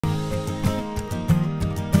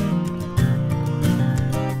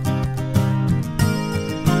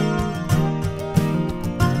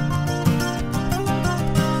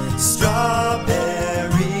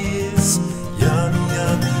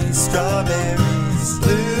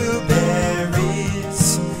blueberries,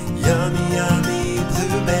 yummy, yummy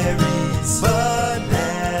blueberries.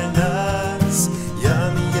 Bananas,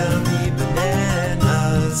 yummy, yummy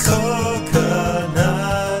bananas.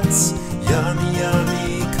 Coconuts, yummy, yummy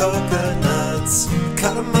coconuts.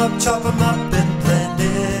 Cut 'em up, chop 'em up and blend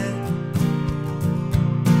it.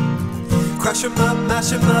 Crush 'em up,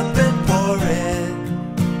 mash 'em up and pour it.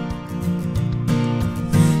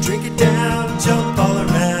 Drink it down, jump all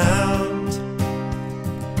around.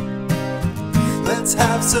 Let's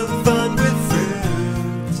have some fun with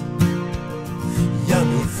fruit.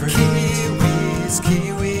 Yummy fruit. Kiwis,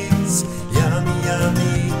 kiwis, yummy,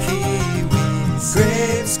 yummy kiwis.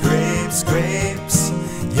 Grapes, grapes, grapes,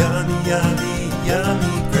 yummy, yummy,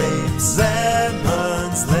 yummy grapes.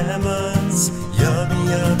 Lemons, lemons, yummy,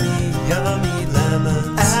 yummy, yummy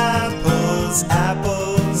lemons. Apples,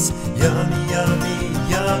 apples, yummy, yummy,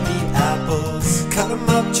 yummy apples. Cut 'em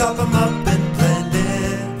up, chop 'em up and blend it.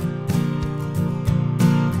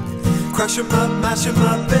 Crush 'em up, mash 'em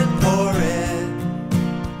up and pour it.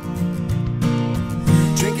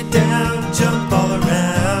 Drink it down, jump all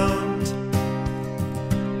around.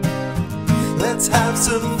 Let's have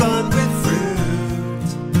some fun with fruit.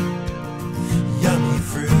 Yummy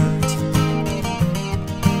fruit.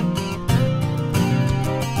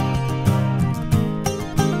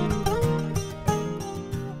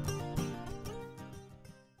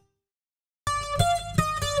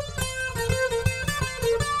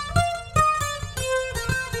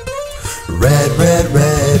 Red, red,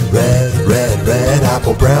 red, red, red, red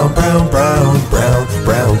apple. Brown, brown, brown, brown,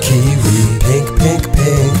 brown kiwi. Pink, pink,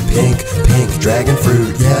 pink, pink, pink dragon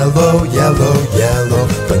fruit. Yellow, yellow, yellow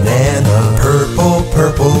banana. Purple,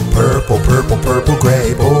 purple, purple, purple, purple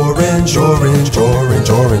grape. Orange, orange, orange,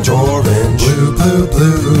 orange, orange. Blue, blue,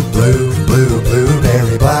 blue, blue, blue,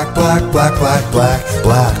 blueberry. Black, black, black, black, black,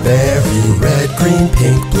 blackberry. Red, green,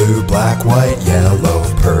 pink, blue, black, white, yellow,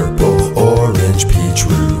 purple, orange, peach,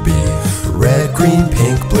 ruby. Red, green,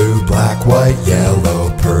 pink, blue, black, white, yellow,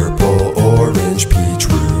 purple, orange, peach,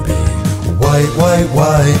 ruby. White, white,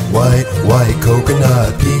 white, white, white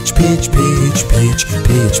coconut. Peach, peach, peach, peach,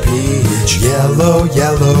 peach, peach. Yellow,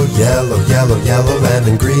 yellow, yellow, yellow, yellow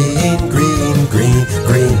lemon. Green, green, green,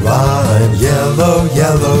 green lime. Yellow,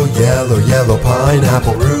 yellow, yellow, yellow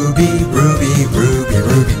pineapple. Ruby, ruby, ruby,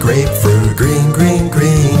 ruby grapefruit. Green, green,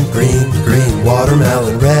 green, green, green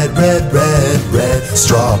watermelon. Red, red, red, red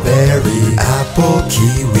strawberry. Apple,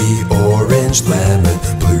 kiwi, orange, lemon,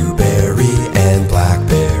 blueberry, and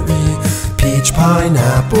blackberry. Peach,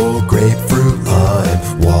 pineapple, grapefruit, lime,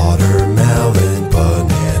 watermelon,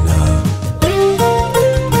 banana.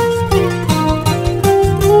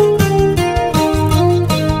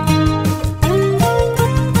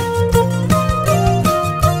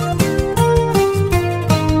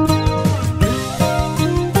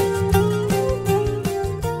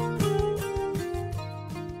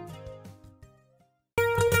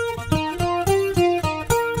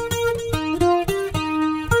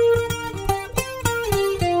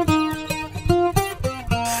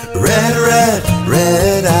 Red, red,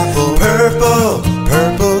 red apple. Purple,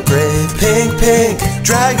 purple grape. Pink, pink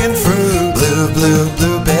dragon fruit. Blue, blue,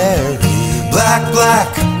 blueberry. Black, black,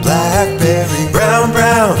 blackberry. Brown,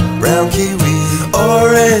 brown, brown kiwi.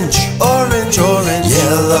 Orange, orange, orange.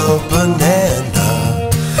 Yellow banana.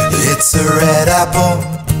 It's a red apple.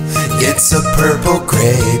 It's a purple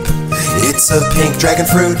grape. It's a pink dragon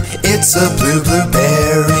fruit. It's a blue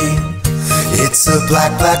blueberry. It's a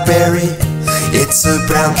black blackberry. It's a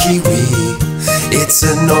brown kiwi. It's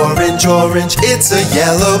an orange orange. It's a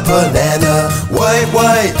yellow banana. White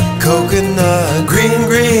white coconut. Green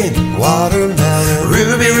green watermelon.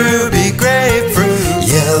 Ruby ruby grapefruit.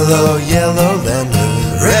 Yellow yellow lemon.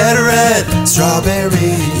 Red red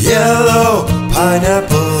strawberry. Yellow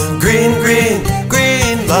pineapple. Green green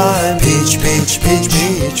green lime. Peach peach peach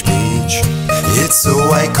peach peach. It's a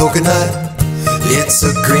white coconut. It's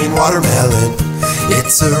a green watermelon.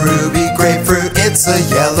 It's a ruby grapefruit. It's a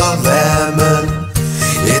yellow lemon.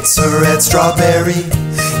 It's a red strawberry.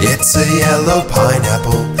 It's a yellow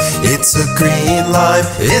pineapple. It's a green lime.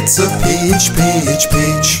 It's a peach, peach,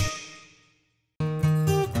 peach.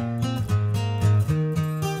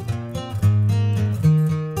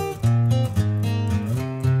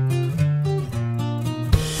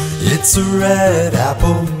 It's a red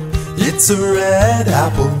apple. It's a red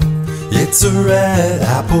apple. It's a red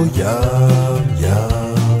apple, yum,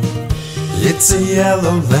 yum. It's a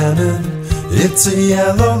yellow lemon. It's a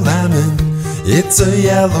yellow lemon. It's a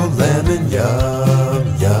yellow lemon, yum,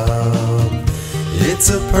 yum. It's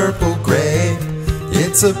a purple grape.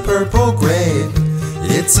 It's a purple grape.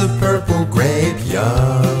 It's a purple grape,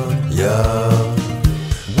 yum, yum.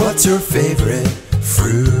 What's your favorite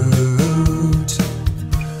fruit?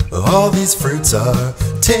 All these fruits are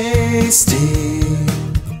tasty.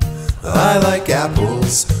 I like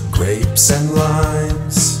apples, grapes, and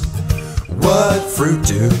limes. What fruit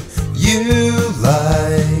do you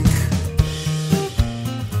like?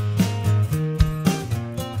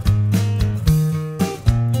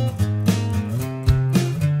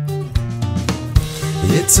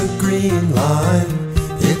 It's a green lime,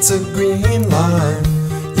 it's a green lime,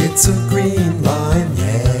 it's a green lime,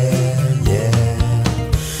 yeah, yeah.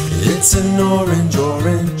 It's an orange,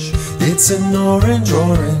 orange, it's an orange,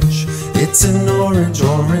 orange, it's an orange,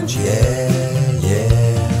 orange, yeah,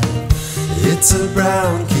 yeah. It's a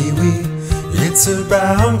brown kiwi, it's a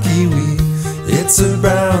brown kiwi, it's a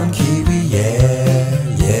brown kiwi,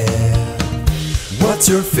 yeah, yeah. What's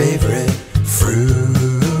your favorite fruit?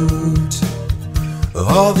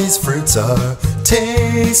 All these fruits are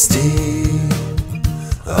tasty.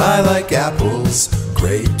 I like apples,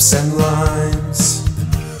 grapes, and limes.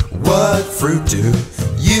 What fruit do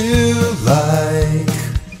you like?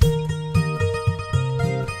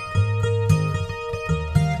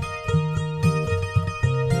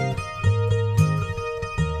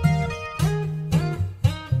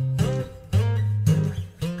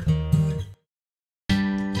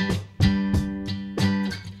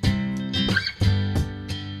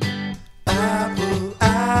 Apple,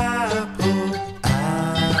 apple,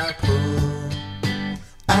 apple.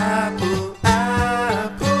 Apple,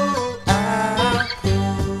 apple, apple.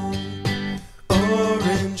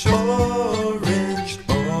 Orange, orange,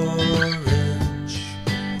 orange.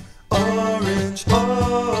 Orange,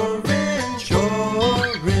 orange,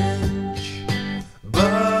 orange.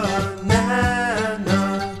 Banana,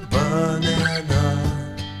 banana.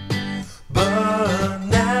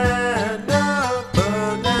 Banana,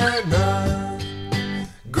 banana.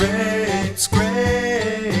 Grapes,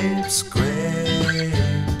 grapes,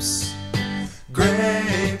 grapes.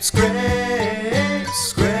 Grapes,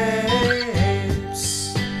 grapes, grapes.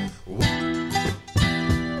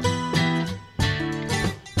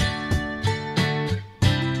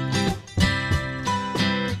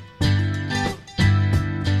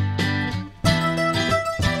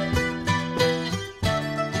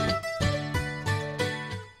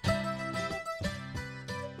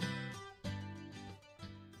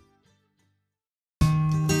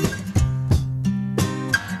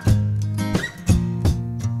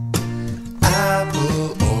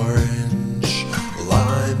 Apple, orange,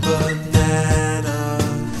 lime, banana.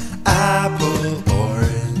 Apple,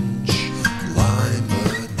 orange, lime,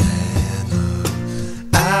 banana.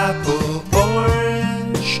 Apple,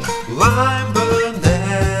 orange, lime,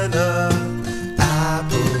 banana.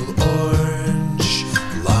 Apple, orange,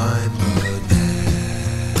 lime, banana.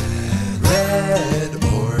 Red,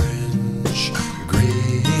 orange,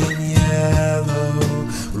 green, yellow.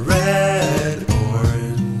 Red,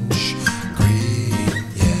 orange, green,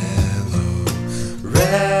 yellow.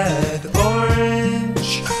 Red,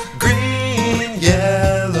 orange, green,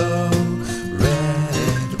 yellow.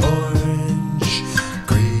 Red, orange,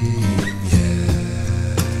 green, yellow.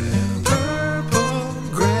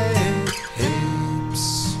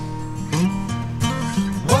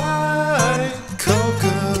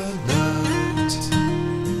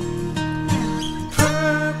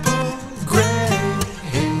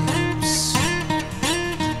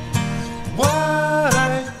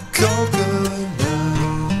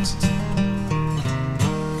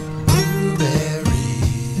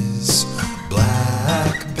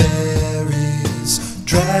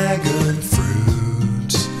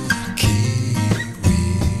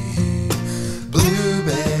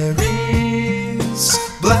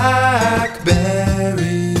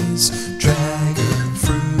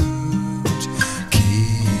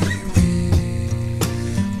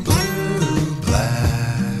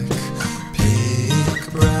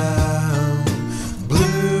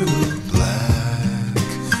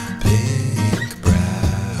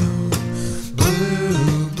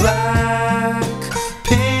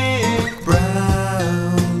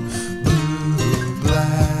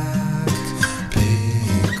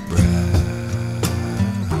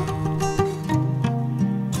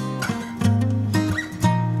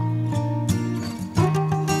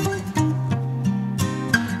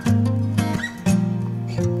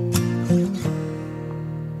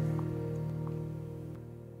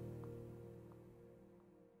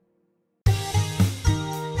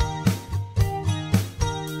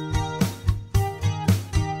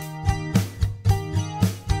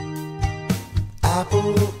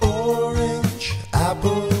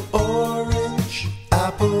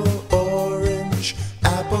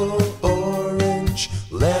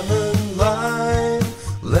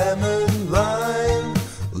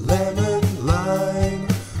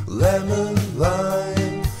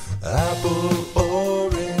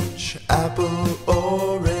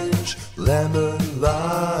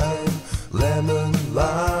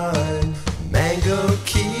 lime. Mango,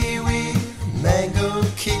 kiwi, mango,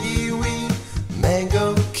 kiwi,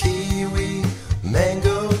 mango, kiwi,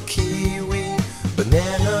 mango, kiwi.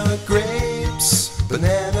 Banana, grapes,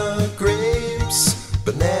 banana, grapes,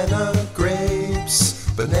 banana, grapes,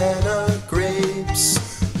 banana, grapes.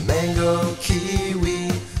 Mango,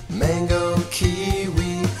 kiwi, mango,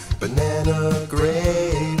 kiwi, banana,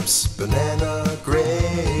 grapes, banana,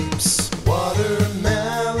 grapes.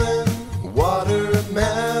 Watermelon,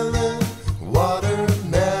 watermelon,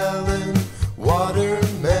 watermelon,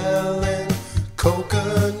 watermelon.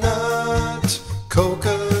 Coconut,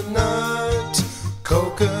 coconut,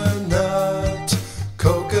 coconut,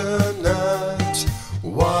 coconut.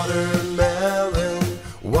 Watermelon,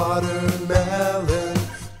 watermelon,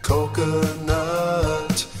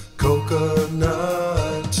 coconut,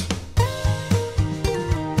 coconut.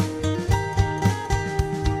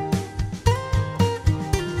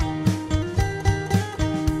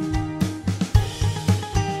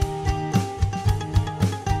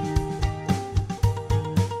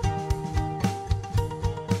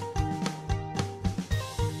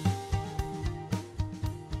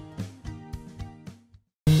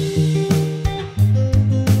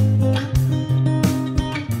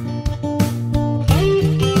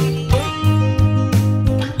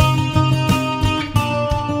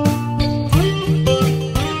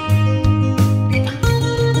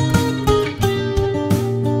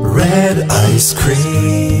 Red ice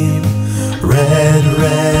cream, red,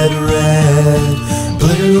 red, red.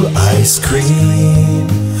 Blue ice cream,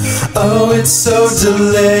 oh it's so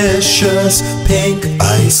delicious. Pink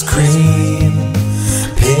ice cream,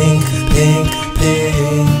 pink, pink,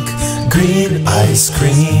 pink. Green ice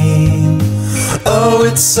cream, oh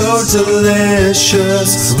it's so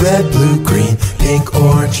delicious. Red, blue, green, pink,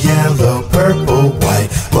 orange, yellow, purple, white,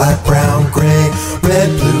 black, brown, gray. Red,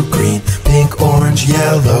 blue, green, pink, orange,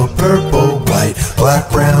 yellow, purple, white, black,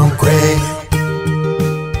 brown, gray.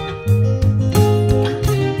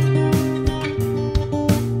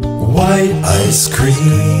 White ice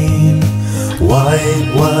cream, white,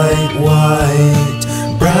 white, white.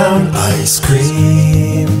 Brown ice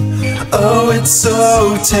cream, oh it's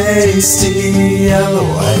so tasty. Yellow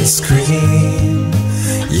ice cream,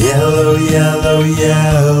 yellow, yellow,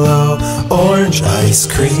 yellow. Orange ice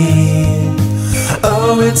cream,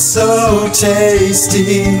 oh it's so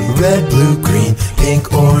tasty. Red, blue, green,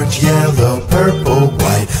 pink, orange, yellow, purple,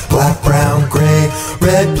 white, black, brown, gray.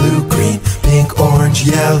 Red, blue, green, pink, orange,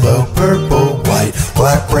 yellow, purple, white,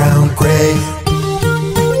 black, brown, gray.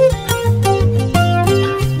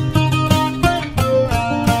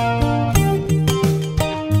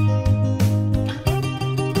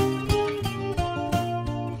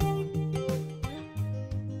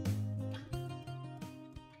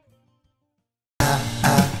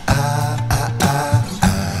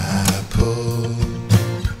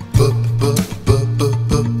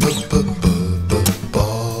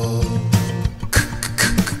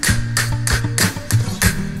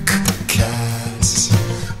 Cat.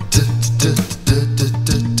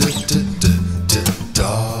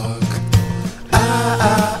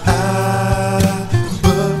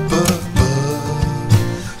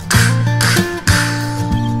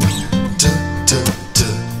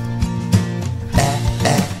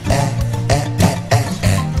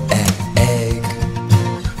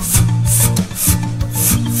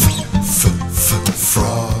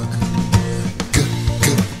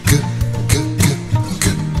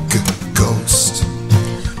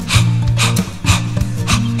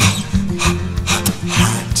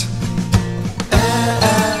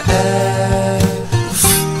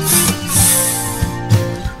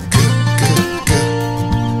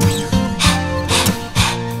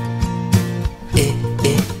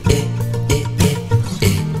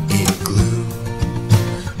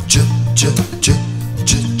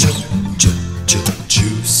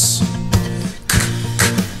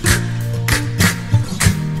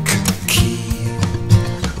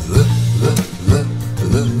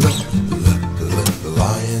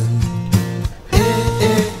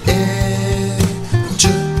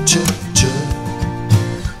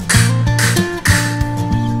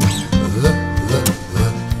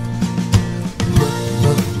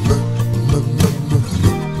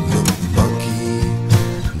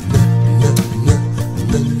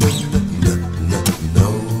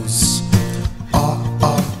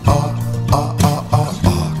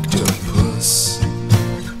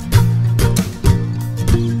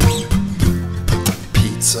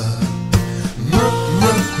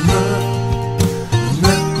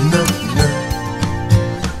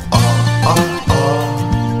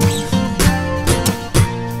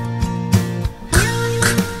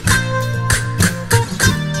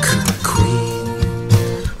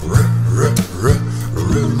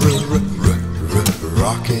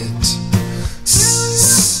 rocket.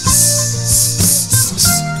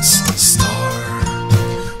 Star.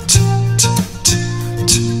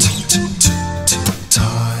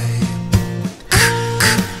 Tie.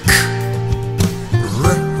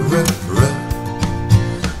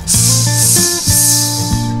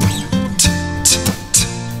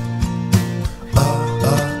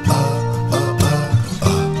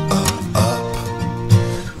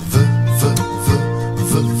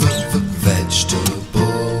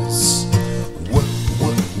 Vegetables.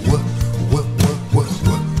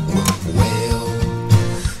 Whale.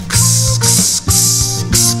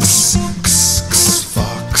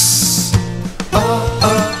 Fox.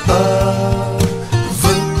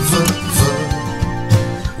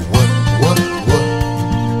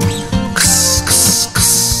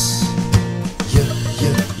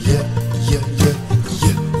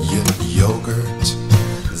 Yogurt.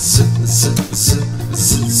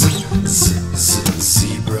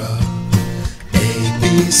 Zebra. A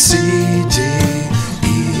B C D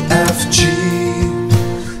E F G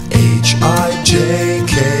H I J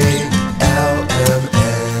K L M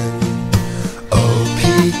N O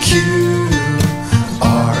P Q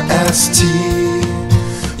R S T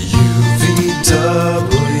U V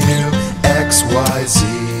W X Y Z.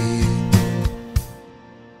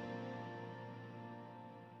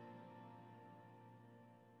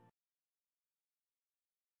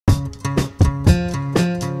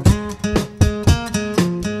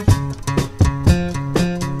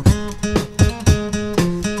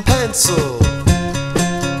 Pencil.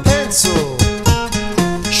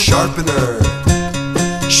 Sharpener.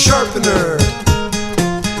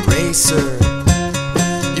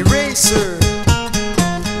 Eraser.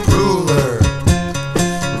 Ruler.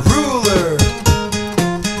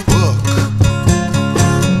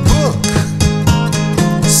 Book.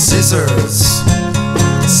 Scissors.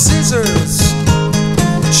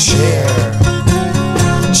 Chair.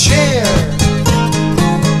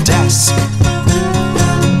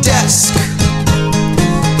 Desk.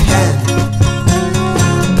 Pen.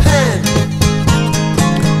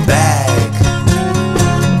 Bag.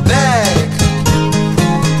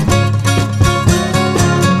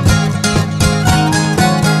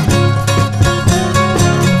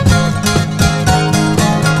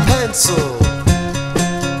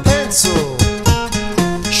 Pencil.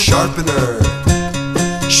 Sharpener.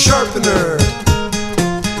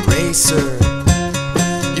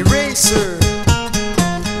 Eraser.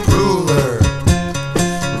 Ruler.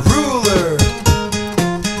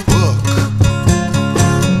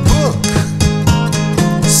 Book.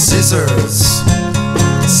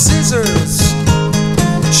 Scissors.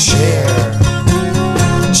 Chair.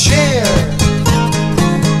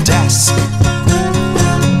 Desk.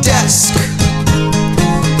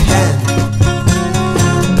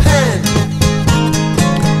 Pen.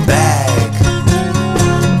 Bag.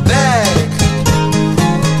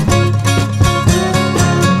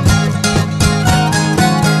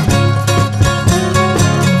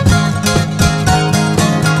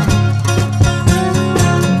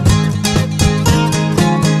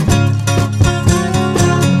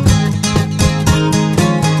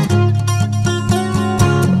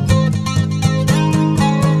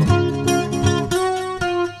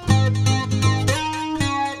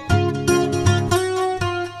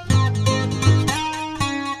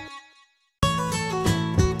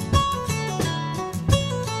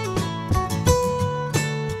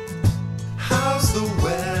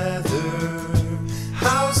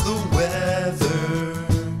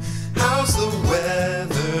 How's the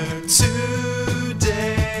weather today?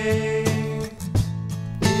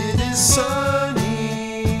 It is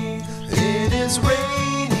sunny, it is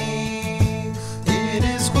rainy, it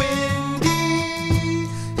is windy,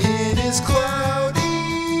 it is cloudy.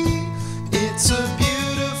 It's a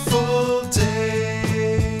beautiful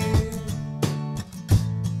day.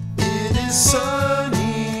 It is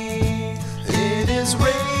sunny, it is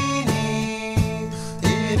rainy,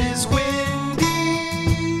 it is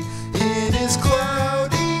windy, it is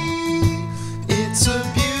cloudy. It's a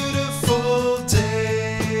beautiful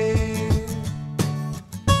day.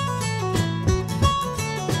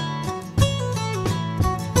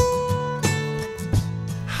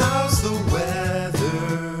 How's the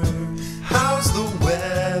weather? How's the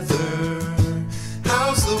weather?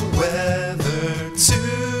 How's the weather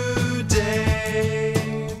today?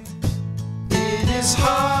 It is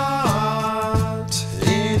hot,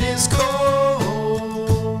 it is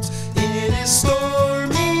cold, it is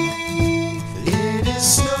stormy, it is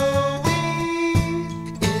snowy.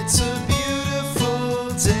 It's a beautiful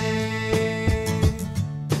day.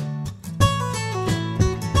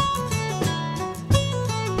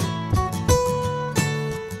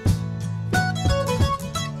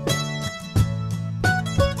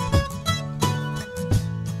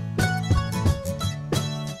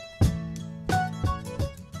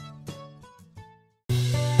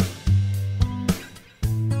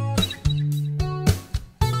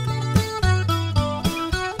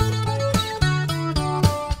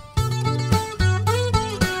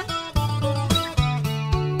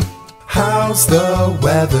 How's the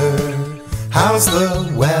weather? How's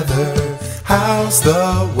the weather? How's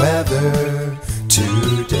the weather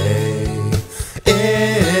today?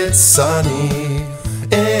 It's sunny,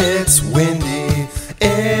 it's windy,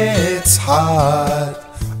 it's hot,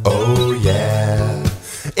 oh yeah.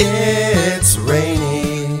 It's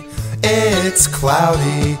rainy, it's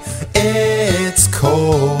cloudy, it's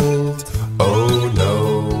cold, oh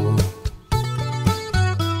no.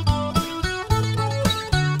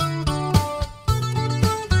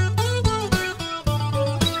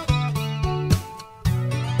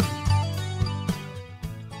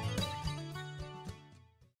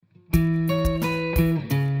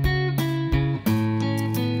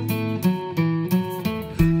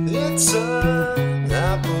 It's an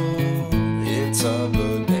apple, it's a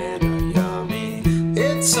banana, yummy.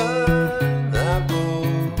 It's an apple,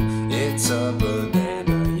 it's a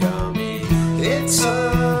banana, yummy. It's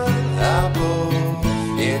an apple,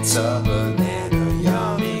 it's a banana,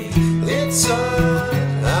 yummy. It's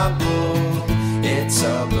an apple, it's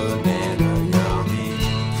a banana, yummy.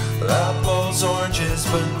 Apples, oranges,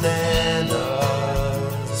 bananas,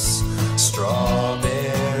 strawberries,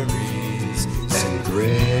 and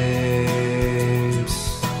grapes.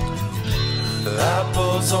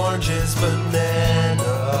 Apples, oranges, bananas,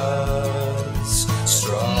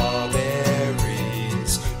 strawberries,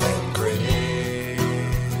 and grapes.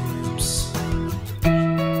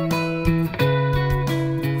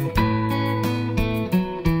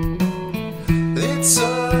 It's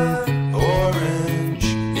an orange,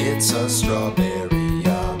 it's a strawberry,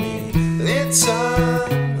 yummy. It's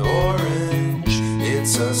an orange,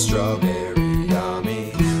 it's a strawberry,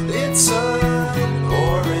 yummy. It's an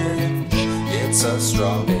orange, it's a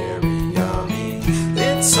strawberry, yummy.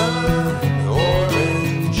 It's an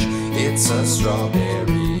orange, it's a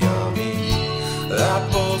strawberry, yummy.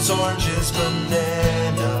 Apples, oranges,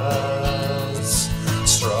 bananas,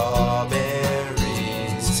 strawberries,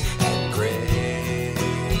 and grapes.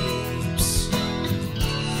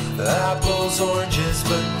 Apples, oranges,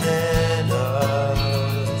 bananas,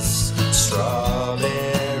 strawberries,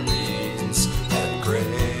 and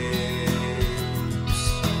grapes.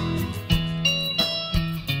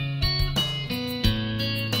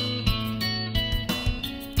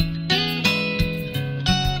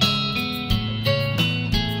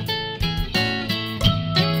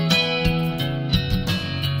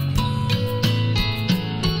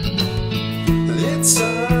 It's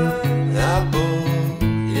an apple,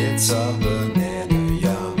 it's a banana,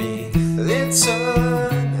 yummy. It's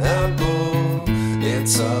an apple,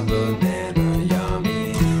 it's a banana,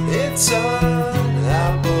 yummy. It's an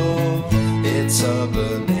apple, it's a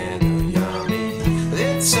banana, yummy.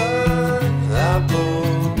 It's an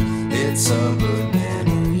apple, it's a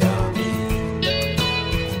banana, yummy.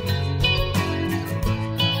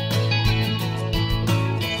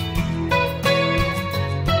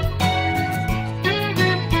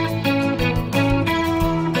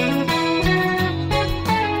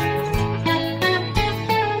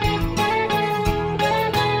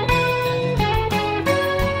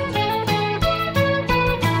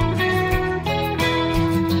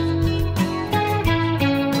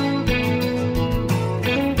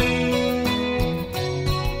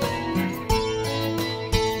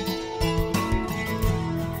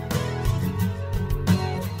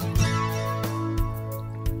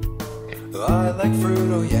 I like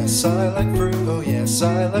fruit, oh yes, I like fruit, oh yes,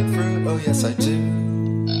 I like fruit, oh yes, I do.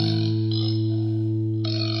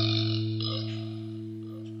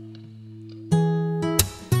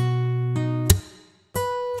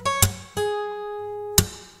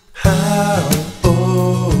 How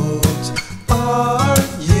old are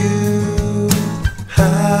you?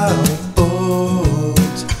 How old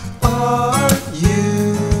are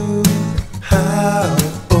you? How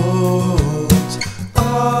old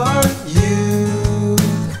are you?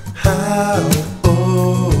 How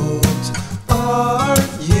old are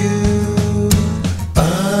you?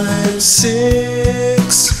 I'm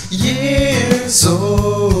 6 years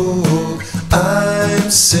old. I'm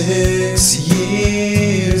 6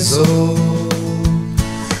 years old.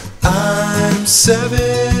 I'm 7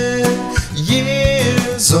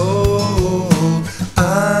 years old.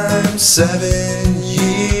 I'm 7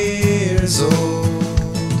 years old.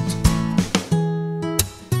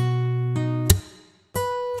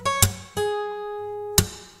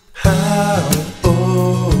 How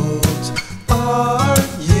old are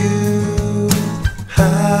you?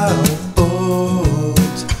 How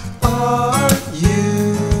old are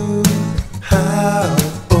you? How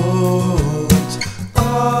old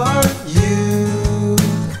are you?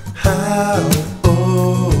 How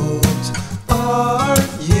old are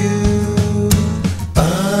you?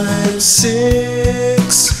 I'm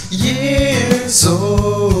 6 years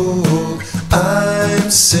old. I'm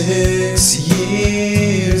 6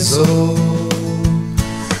 years old.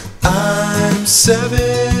 I'm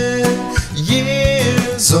 7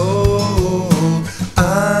 years old.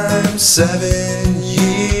 I'm 7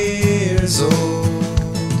 years old.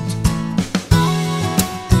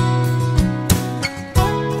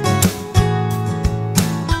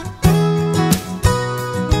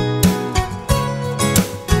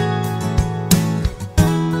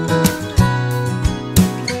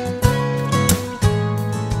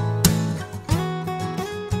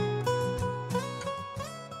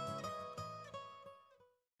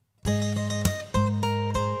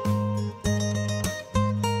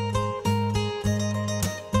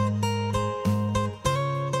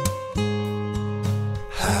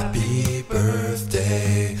 Happy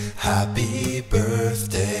birthday, happy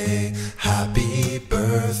birthday, happy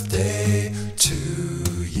birthday to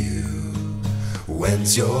you.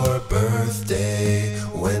 When's your birthday?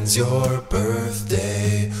 When's your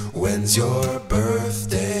birthday? When's your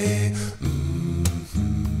birthday?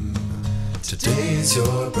 Today's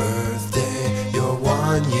your birthday, you're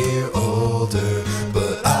 1 year older,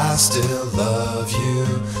 but I still love you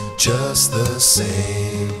just the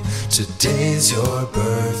same. Today's your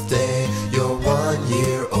birthday, you're 1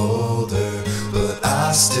 year older, but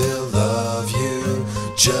I still love you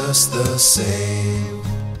just the same.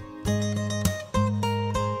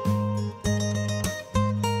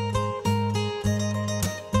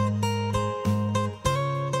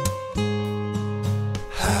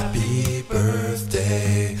 Happy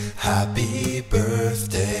birthday, happy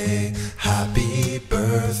birthday, happy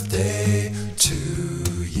birthday to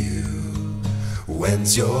you.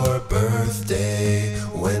 When's your birthday?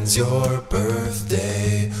 When's your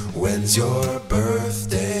birthday? When's your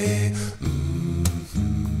birthday?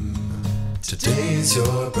 Today's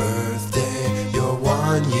your birthday, you're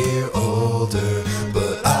 1 year older,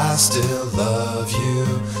 but I still love you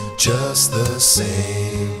just the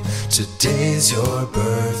same. Today's your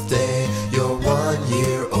birthday, you're 1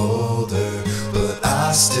 year older, but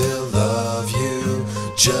I still love you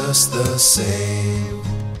just the same.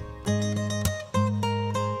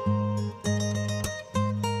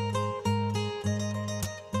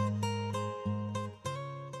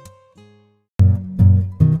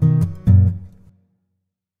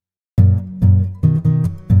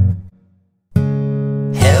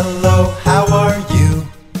 Hello, how are you?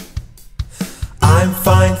 I'm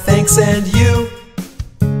fine, thanks, and you?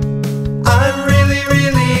 I'm really,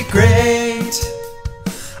 really great.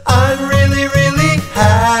 I'm really, really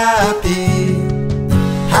happy.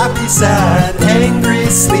 Happy, sad, angry,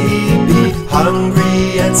 sleepy,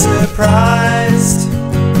 hungry, and surprised.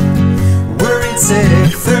 Worried,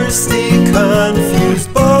 sick, thirsty,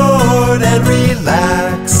 confused, bored, and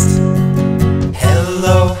relaxed.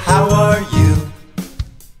 Hello, how are you?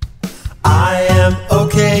 I am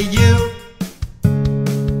okay, you?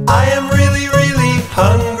 I am really, really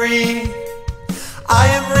hungry. I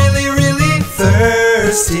am really, really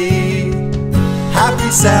thirsty. Happy,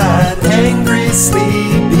 sad, angry,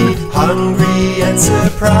 sleepy, hungry, and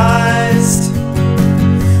surprised.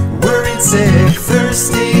 Worried, sick,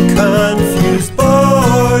 thirsty, confused,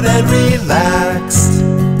 bored, and relaxed.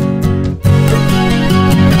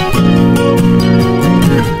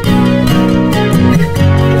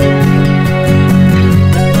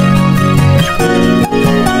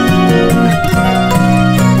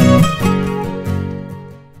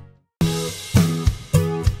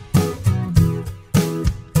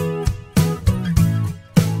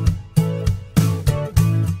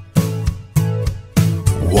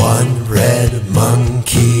 One red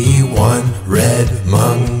monkey, one red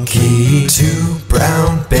monkey. Two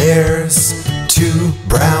brown bears, two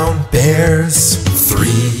brown bears.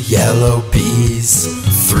 Three yellow bees,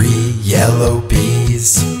 three yellow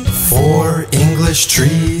bees. Four English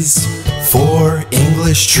trees, four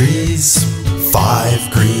English trees.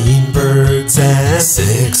 Five green birds and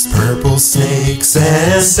six purple snakes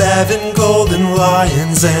and seven golden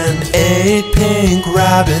lions and eight pink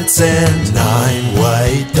rabbits and nine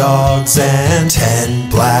white dogs and 10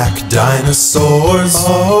 black dinosaurs.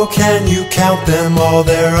 Oh, can you count them all?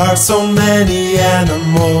 There are so many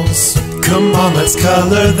animals. Come on, let's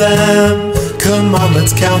color them. Come on,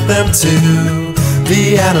 let's count them too.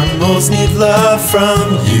 The animals need love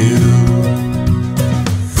from you.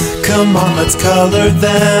 Come on, let's color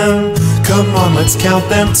them. Come on, let's count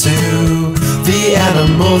them too. The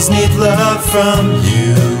animals need love from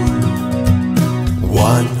you.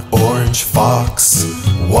 One orange fox,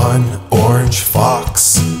 one orange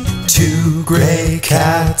fox. Two gray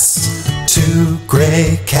cats, two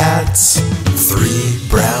gray cats. Three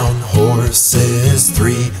brown horses. horses,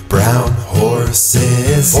 3 brown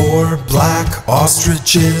horses, 4 black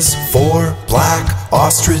ostriches, 4 black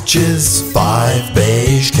ostriches, 5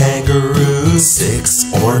 beige kangaroos,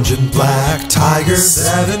 6 orange and black tigers,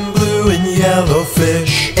 7 blue and yellow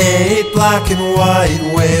fish, 8 black and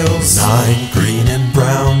white whales, 9 green and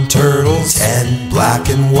brown turtles, 10 black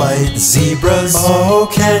and white zebras. Oh,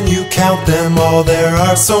 can you count them all? There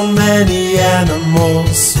are so many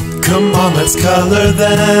animals. Come on, let's color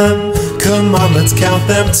them. Come on, let's count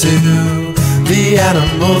them too. The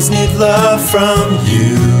animals need love from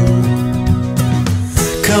you.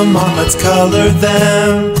 Come on, let's color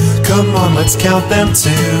them. Come on, let's count them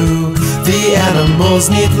too. The animals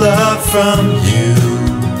need love from you.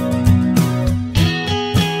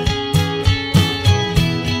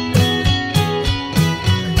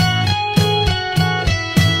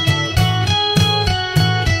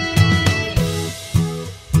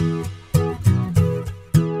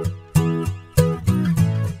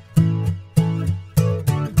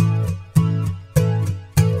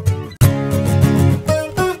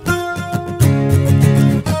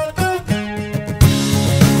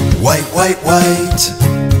 White, white, white,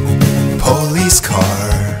 police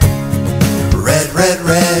car. Red, red,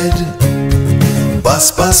 red,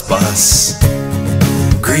 bus, bus, bus.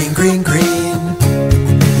 Green, green, green,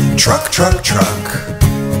 truck, truck, truck.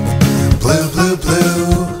 Blue, blue,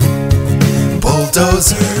 blue,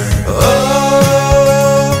 bulldozer.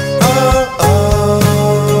 Oh, oh,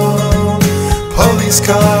 oh. Police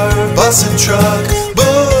car, bus and truck,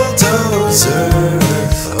 bulldozer.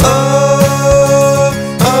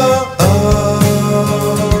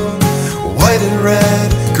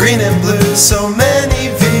 Green and blue, so many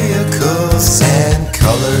vehicles and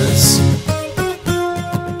colors.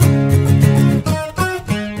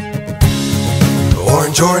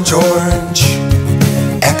 Orange, orange, orange,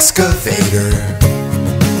 excavator.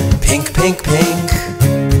 Pink, pink, pink,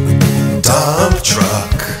 dump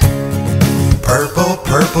truck. Purple,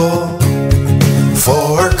 purple,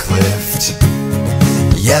 forklift.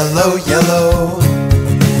 Yellow, yellow,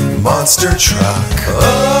 monster truck.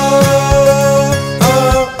 Oh,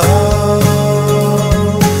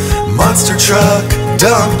 monster truck,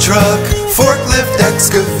 dump truck, forklift,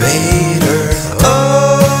 excavator.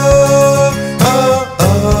 Oh, oh,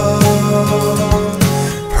 oh.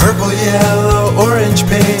 Purple, yellow, orange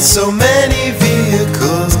paint, so many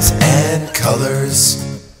vehicles and colors.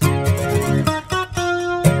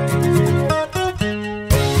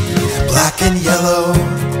 Black and yellow,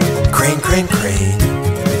 crane, crane, crane.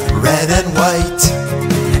 Red and white,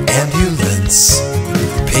 ambulance.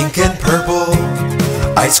 Pink and purple,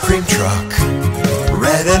 ice cream truck.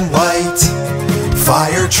 Red and white,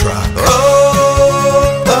 fire truck.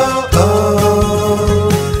 Oh, oh, oh.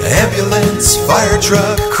 Ambulance, fire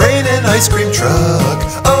truck, crane and ice cream truck.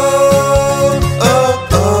 Oh, oh,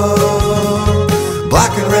 oh.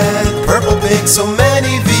 Black and red, purple, pink, so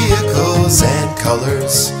many vehicles and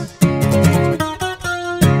colors.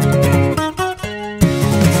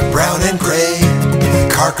 Brown and gray,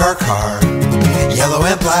 car, car, car. Yellow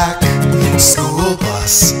and black, school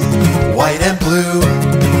bus. White and blue,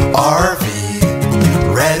 RV.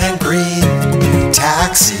 Red and green,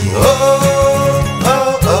 taxi. Oh,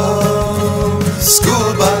 oh, oh.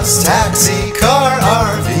 School bus, taxi, car,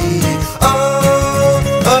 RV. Oh,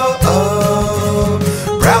 oh,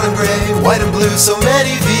 oh. Brown and gray, white and blue, so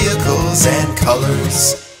many vehicles and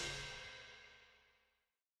colors.